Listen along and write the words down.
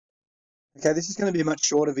Okay, this is going to be a much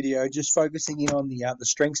shorter video, just focusing in on the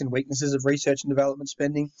strengths and weaknesses of research and development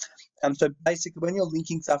spending. So basically, when you're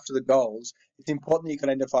linking stuff to the goals, it's important that you can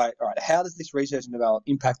identify, all right, how does this research and development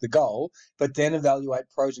impact the goal, but then evaluate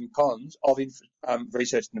pros and cons of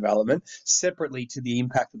research and development separately to the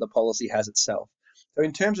impact that the policy has itself. So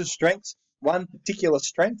in terms of strengths, one particular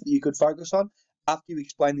strength that you could focus on after you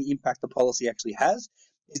explain the impact the policy actually has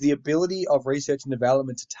is the ability of research and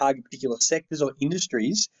development to target particular sectors or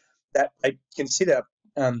industries that they consider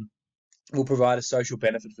will provide a social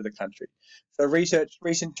benefit for the country. So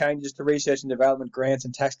recent changes to research and development grants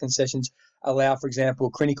and tax concessions allow, for example,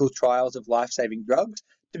 clinical trials of life-saving drugs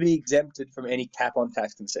to be exempted from any cap on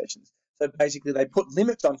tax concessions. So basically they put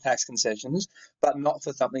limits on tax concessions, but not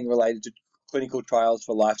for something related to clinical trials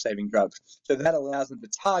for life-saving drugs. So that allows them to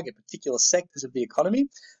target particular sectors of the economy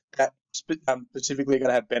that specifically are going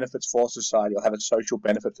to have benefits for society or have a social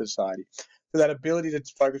benefit for society. So that ability to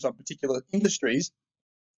focus on particular industries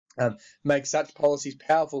makes such policies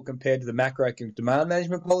powerful compared to the macroeconomic demand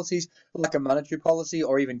management policies like a monetary policy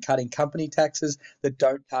or even cutting company taxes that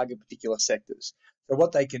don't target particular sectors. So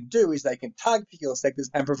what they can do is they can target particular sectors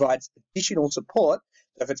and provide additional support.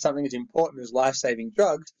 So if it's something as important as life-saving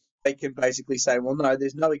drugs, they can basically say, well, no,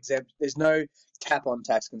 there's no cap on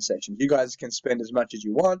tax concessions. You guys can spend as much as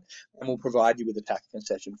you want, and we'll provide you with a tax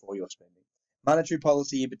concession for your spending. Monetary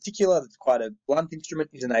policy in particular, that's quite a blunt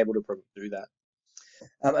instrument, isn't able to do that.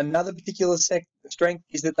 Another particular strength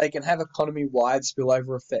is that they can have economy-wide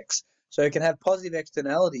spillover effects. So it can have positive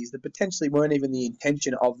externalities that potentially weren't even the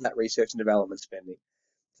intention of that research and development spending.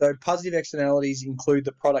 So positive externalities include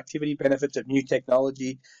the productivity benefits of new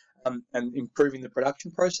technology and improving the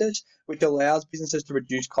production process, which allows businesses to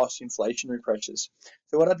reduce cost inflationary pressures.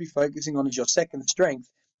 So what I'd be focusing on as your second strength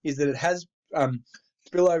is that it has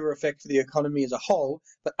spillover effect for the economy as a whole,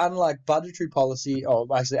 but unlike monetary policy,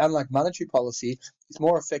 it's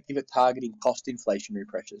more effective at targeting cost inflationary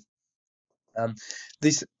pressures.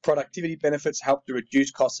 These productivity benefits help to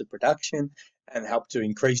reduce costs of production and help to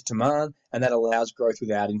increase demand, and that allows growth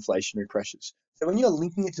without inflationary pressures. So when you're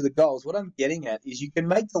linking it to the goals, what I'm getting at is you can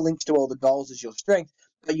make the links to all the goals as your strength,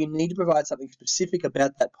 but you need to provide something specific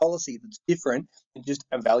about that policy that's different than just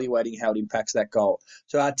evaluating how it impacts that goal.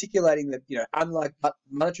 So articulating that, unlike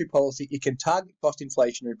monetary policy, it can target cost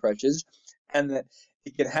inflationary pressures and that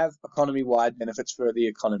it can have economy-wide benefits for the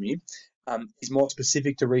economy is more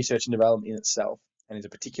specific to research and development in itself and is a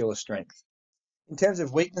particular strength. In terms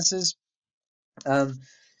of weaknesses,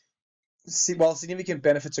 while significant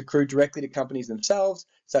benefits accrue directly to companies themselves,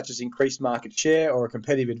 such as increased market share or a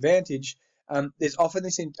competitive advantage, there's often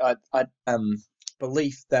this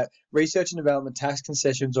belief that research and development tax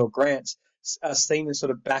concessions or grants are seen as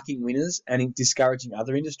sort of backing winners and discouraging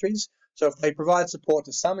other industries. So if they provide support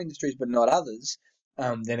to some industries but not others,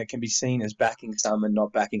 then it can be seen as backing some and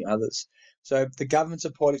not backing others. So the government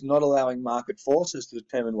support is not allowing market forces to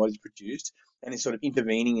determine what is produced and is sort of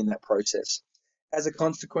intervening in that process. As a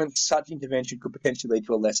consequence, such intervention could potentially lead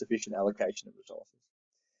to a less efficient allocation of resources.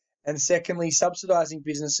 And secondly, subsidising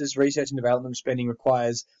businesses' research and development spending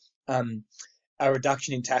requires a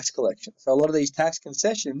reduction in tax collection. So a lot of these tax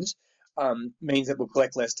concessions means that we'll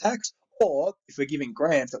collect less tax, or if we're giving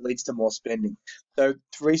grants, it leads to more spending. So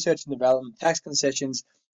research and development tax concessions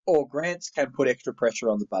or grants can put extra pressure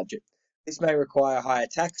on the budget. This may require higher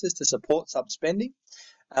taxes to support some spending,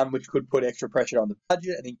 which could put extra pressure on the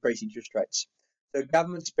budget and increase interest rates. So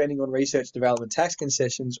government spending on research development tax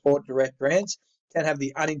concessions or direct grants can have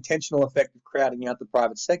the unintentional effect of crowding out the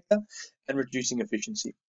private sector and reducing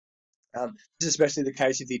efficiency. This is especially the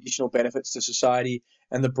case if the additional benefits to society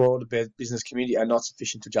and the broader business community are not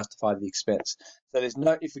sufficient to justify the expense. So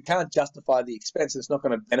if we can't justify the expense, it's not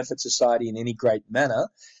going to benefit society in any great manner,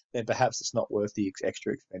 then perhaps it's not worth the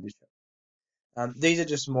extra expenditure. These are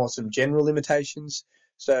just some general limitations.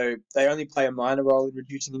 So they only play a minor role in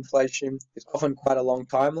reducing inflation. There's often quite a long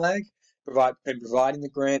time lag in providing the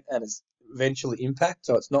grant and its eventual impact,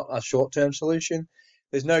 so it's not a short-term solution.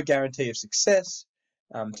 There's no guarantee of success.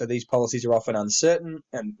 So these policies are often uncertain,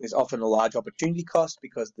 and there's often a large opportunity cost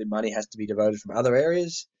because the money has to be diverted from other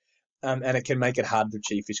areas, and it can make it hard to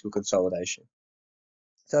achieve fiscal consolidation.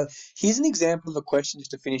 So here's an example of a question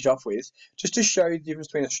just to finish off with, just to show you the difference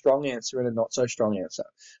between a strong answer and a not so strong answer.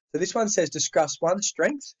 So this one says discuss one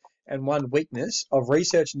strength and one weakness of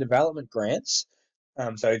research and development grants.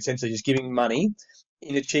 So essentially just giving money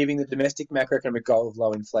in achieving the domestic macroeconomic goal of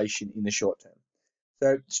low inflation in the short term.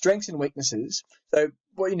 So strengths and weaknesses. So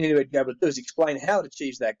what you need to be able to do is explain how it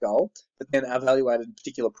achieves that goal, but then evaluate a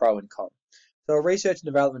particular pro and con. So a research and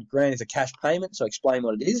development grant is a cash payment, so explain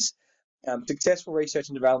what it is. Successful research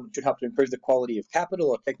and development should help to improve the quality of capital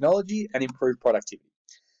or technology and improve productivity.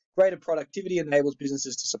 Greater productivity enables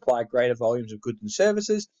businesses to supply greater volumes of goods and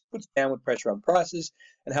services, puts downward pressure on prices,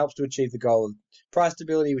 and helps to achieve the goal of price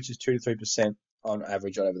stability, which is 2 to 3% on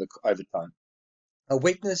average over time. A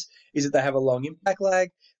weakness is that they have a long impact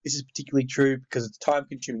lag. This is particularly true because it's a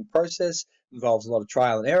time-consuming process, involves a lot of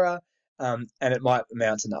trial and error, and it might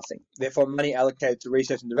amount to nothing. Therefore, money allocated to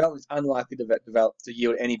research and development is unlikely to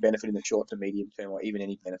yield any benefit in the short to medium term, or even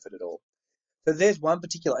any benefit at all. So there's one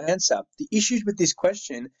particular answer. The issues with this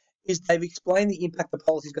question is they've explained the impact the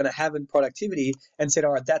policy is going to have in productivity and said,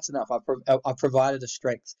 all right, that's enough. I've provided a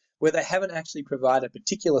strength, where they haven't actually provided a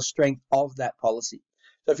particular strength of that policy.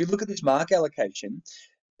 So if you look at this mark allocation,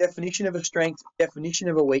 definition of a strength, definition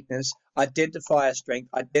of a weakness, identify a strength,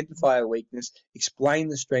 identify a weakness, explain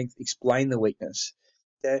the strength, explain the weakness.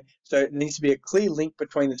 Okay? So it needs to be a clear link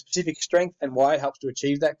between the specific strength and why it helps to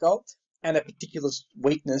achieve that goal, and a particular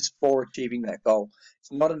weakness for achieving that goal.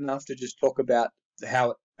 It's not enough to just talk about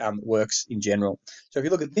how it works in general. So if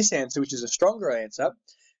you look at this answer, which is a stronger answer,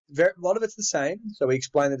 a lot of it's the same. So we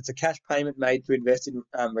explain that it's a cash payment made to invest in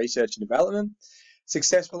research and development.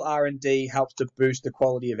 Successful R&D helps to boost the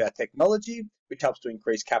quality of our technology, which helps to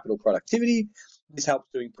increase capital productivity. This helps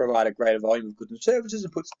to provide a greater volume of goods and services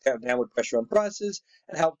and puts downward pressure on prices,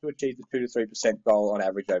 and helps to achieve the 2 to 3% goal on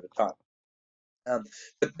average over time.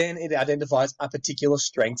 But then it identifies a particular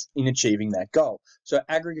strength in achieving that goal. So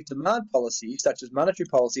aggregate demand policies, such as monetary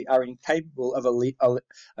policy, are incapable of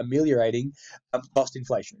ameliorating cost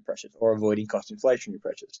inflationary pressures or avoiding cost inflationary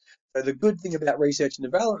pressures. So the good thing about research and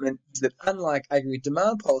development is that unlike aggregate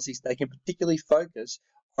demand policies, they can particularly focus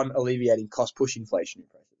on alleviating cost-push inflationary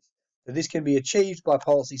pressures. So this can be achieved by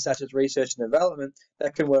policies such as research and development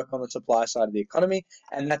that can work on the supply side of the economy,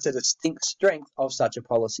 and that's a distinct strength of such a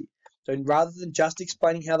policy. So rather than just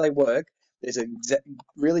explaining how they work, there's a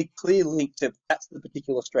really clear link to that's the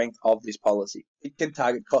particular strength of this policy. It can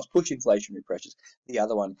target cost-push inflationary pressures. The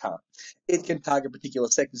other one can't. It can target particular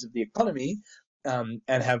sectors of the economy and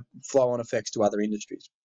have flow-on effects to other industries.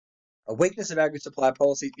 A weakness of aggregate supply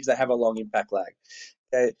policies is they have a long impact lag.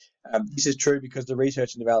 Okay? This is true because the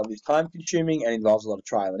research and development is time-consuming and involves a lot of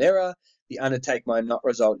trial and error. The undertake might not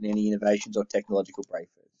result in any innovations or technological breakthroughs.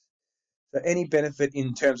 So any benefit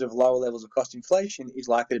in terms of lower levels of cost inflation is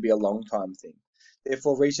likely to be a long-time thing.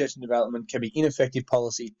 Therefore, research and development can be ineffective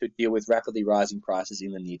policy to deal with rapidly rising prices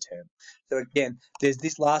in the near term. So again, there's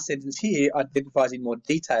this last sentence here identifies in more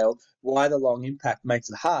detail why the long impact makes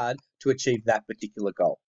it hard to achieve that particular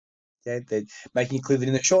goal. Okay? They're making it clear that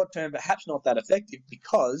in the short term, perhaps not that effective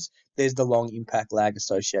because there's the long impact lag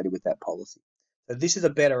associated with that policy. So this is a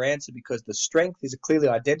better answer because the strength is clearly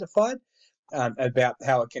identified about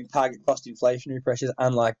how it can target cost inflationary pressures,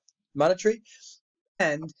 unlike monetary,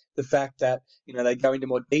 and the fact that they go into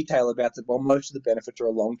more detail about that. Well, most of the benefits are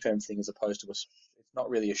a long-term thing as opposed to it's not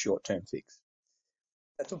really a short-term fix.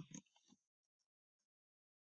 That's all.